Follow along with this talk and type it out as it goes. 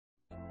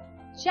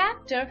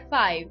Chapter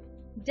 5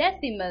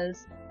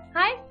 Decimals.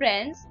 Hi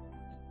friends,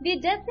 the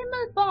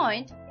decimal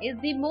point is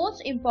the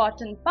most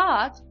important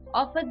part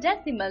of a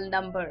decimal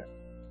number.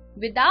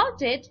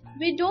 Without it,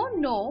 we don't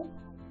know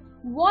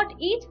what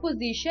each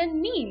position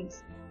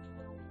means.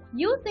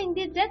 Using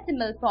the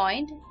decimal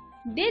point,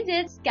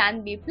 digits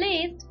can be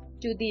placed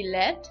to the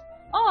left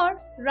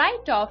or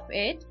right of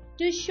it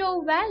to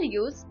show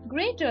values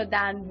greater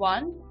than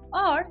 1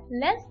 or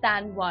less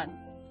than 1.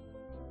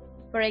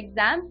 For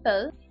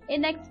example,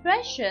 in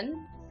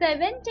expression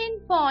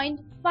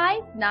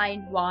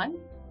 17.591,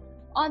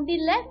 on the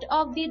left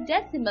of the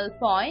decimal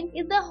point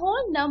is the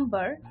whole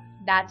number,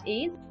 that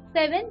is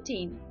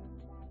 17.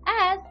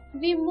 As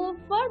we move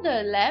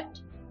further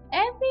left,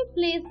 every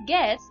place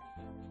gets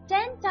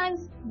 10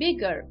 times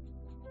bigger.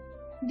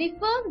 The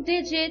first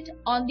digit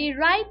on the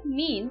right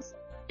means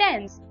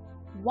tens,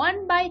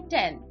 1 by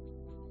 10.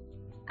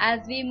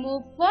 As we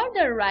move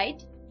further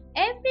right,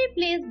 every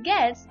place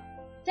gets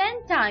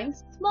 10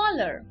 times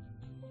smaller.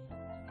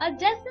 A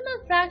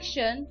decimal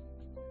fraction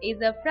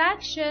is a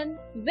fraction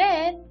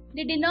where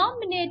the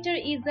denominator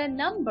is a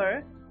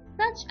number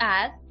such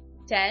as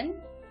 10,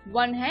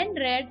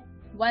 100,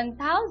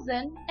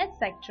 1000,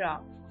 etc.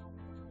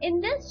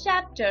 In this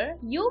chapter,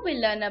 you will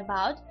learn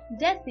about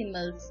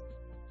decimals.